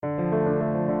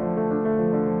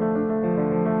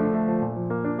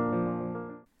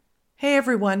Hey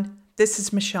everyone, this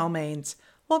is Michelle Maines.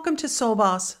 Welcome to Soul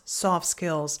Boss Soft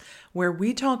Skills, where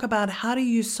we talk about how to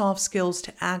use soft skills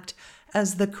to act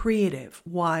as the creative,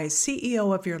 wise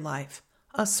CEO of your life,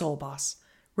 a soul boss.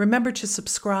 Remember to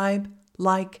subscribe,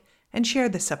 like, and share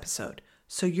this episode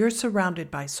so you're surrounded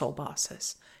by soul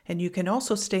bosses. And you can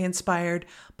also stay inspired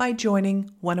by joining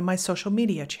one of my social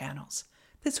media channels.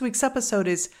 This week's episode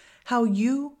is How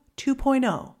You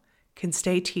 2.0 Can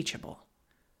Stay Teachable.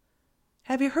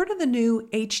 Have you heard of the new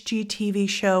HGTV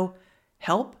show,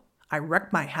 Help, I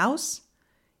Wrecked My House?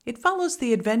 It follows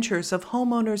the adventures of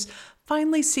homeowners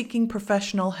finally seeking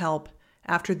professional help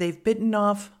after they've bitten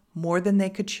off more than they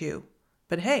could chew.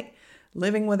 But hey,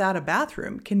 living without a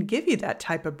bathroom can give you that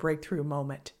type of breakthrough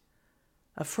moment.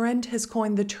 A friend has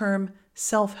coined the term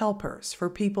self-helpers for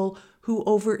people who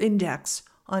over-index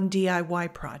on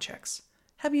DIY projects.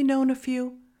 Have you known a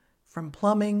few? From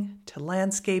plumbing to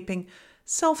landscaping,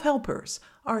 self-helpers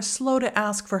are slow to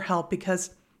ask for help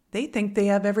because they think they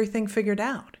have everything figured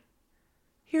out.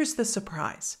 Here's the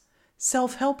surprise.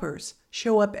 Self-helpers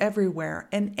show up everywhere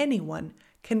and anyone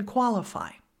can qualify.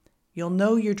 You'll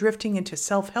know you're drifting into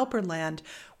self-helper land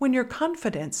when your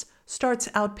confidence starts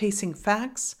outpacing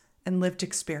facts and lived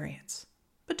experience.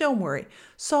 But don't worry,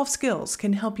 soft skills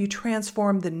can help you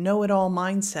transform the know-it-all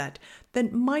mindset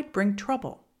that might bring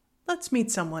trouble. Let's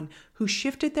meet someone who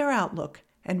shifted their outlook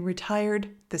and retired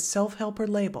the self-helper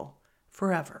label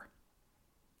forever.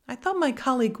 I thought my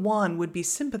colleague Juan would be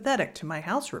sympathetic to my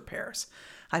house repairs.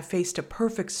 I faced a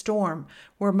perfect storm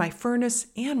where my furnace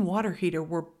and water heater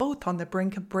were both on the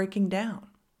brink of breaking down.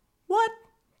 "What?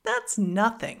 That's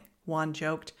nothing," Juan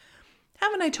joked.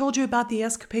 "Haven't I told you about the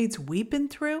escapades we've been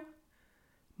through?"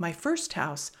 My first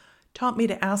house taught me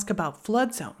to ask about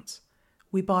flood zones.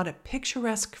 We bought a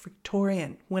picturesque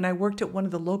Victorian when I worked at one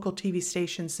of the local TV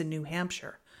stations in New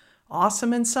Hampshire.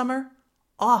 Awesome in summer,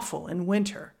 awful in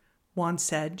winter, Juan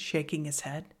said, shaking his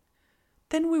head.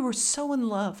 Then we were so in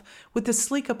love with the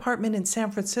sleek apartment in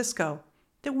San Francisco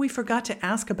that we forgot to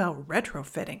ask about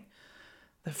retrofitting.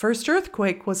 The first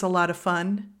earthquake was a lot of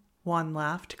fun, Juan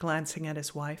laughed, glancing at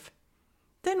his wife.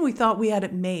 Then we thought we had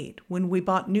it made when we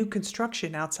bought new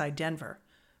construction outside Denver.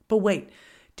 But wait,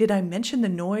 did I mention the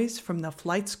noise from the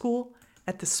flight school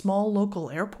at the small local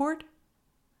airport?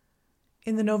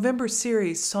 In the November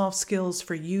series, Soft Skills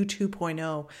for You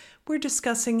 2.0, we're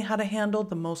discussing how to handle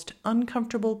the most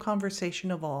uncomfortable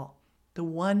conversation of all, the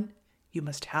one you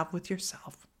must have with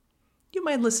yourself. You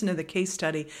might listen to the case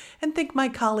study and think my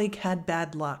colleague had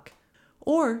bad luck.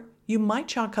 Or you might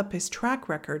chalk up his track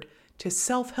record to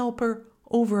self-helper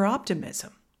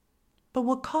over-optimism. But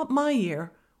what caught my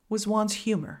ear was Juan's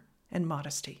humor and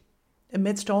modesty.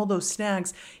 Amidst all those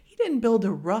snags, he didn't build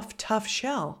a rough, tough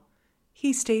shell.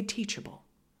 He stayed teachable.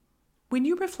 When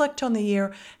you reflect on the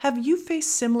year, have you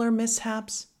faced similar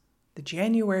mishaps? The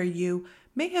January you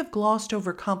may have glossed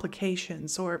over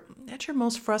complications, or at your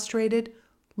most frustrated,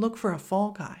 look for a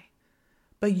fall guy.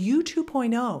 But you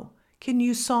 2.0 can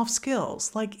use soft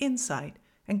skills like insight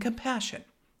and compassion.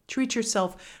 Treat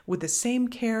yourself with the same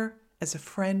care as a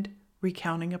friend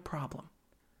recounting a problem.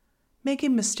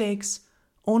 Making mistakes,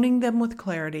 owning them with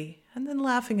clarity, and then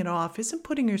laughing it off isn't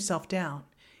putting yourself down.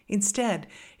 Instead,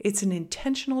 it's an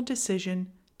intentional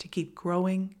decision to keep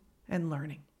growing and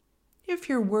learning. If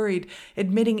you're worried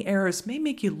admitting errors may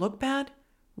make you look bad,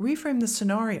 reframe the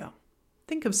scenario.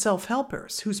 Think of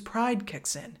self-helpers whose pride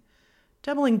kicks in.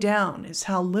 Doubling down is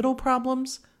how little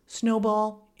problems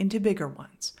snowball into bigger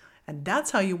ones. And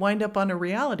that's how you wind up on a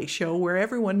reality show where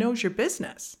everyone knows your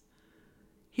business.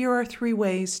 Here are 3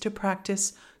 ways to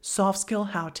practice soft skill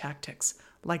how tactics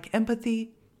like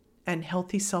empathy and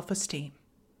healthy self-esteem.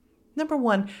 Number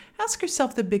 1, ask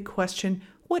yourself the big question,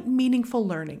 what meaningful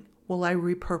learning will I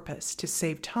repurpose to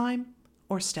save time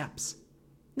or steps?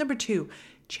 Number 2,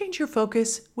 change your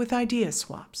focus with idea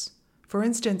swaps. For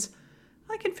instance,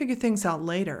 I can figure things out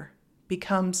later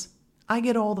becomes I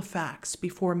get all the facts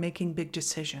before making big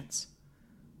decisions.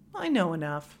 I know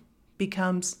enough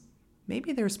becomes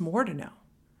maybe there's more to know.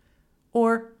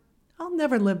 Or I'll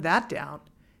never live that down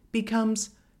becomes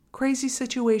crazy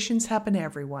situations happen to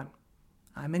everyone.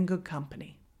 I'm in good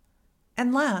company.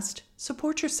 And last,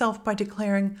 support yourself by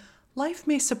declaring, life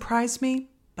may surprise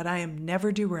me, but I am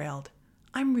never derailed.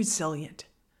 I'm resilient.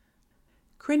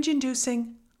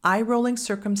 Cringe-inducing, eye-rolling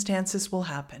circumstances will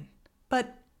happen,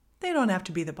 but they don't have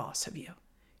to be the boss of you.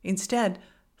 Instead,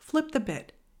 flip the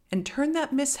bit and turn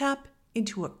that mishap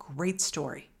into a great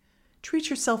story. Treat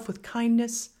yourself with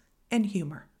kindness and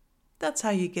humor. That's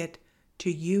how you get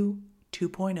to You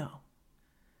 2.0.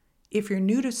 If you're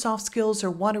new to soft skills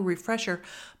or want a refresher,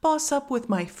 boss up with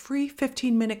my free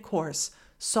 15-minute course,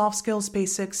 Soft Skills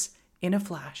Basics in a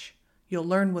flash. You'll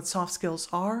learn what soft skills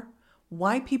are,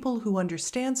 why people who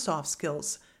understand soft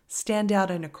skills stand out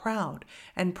in a crowd,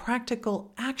 and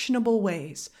practical, actionable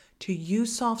ways to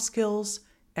use soft skills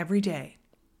every day.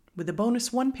 With a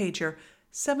bonus one-pager,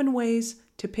 7 ways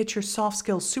to pitch your soft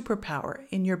skills superpower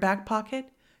in your back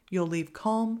pocket, you'll leave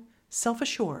calm,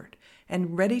 self-assured,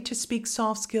 and ready to speak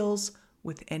soft skills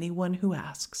with anyone who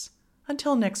asks.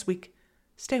 Until next week,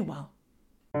 stay well.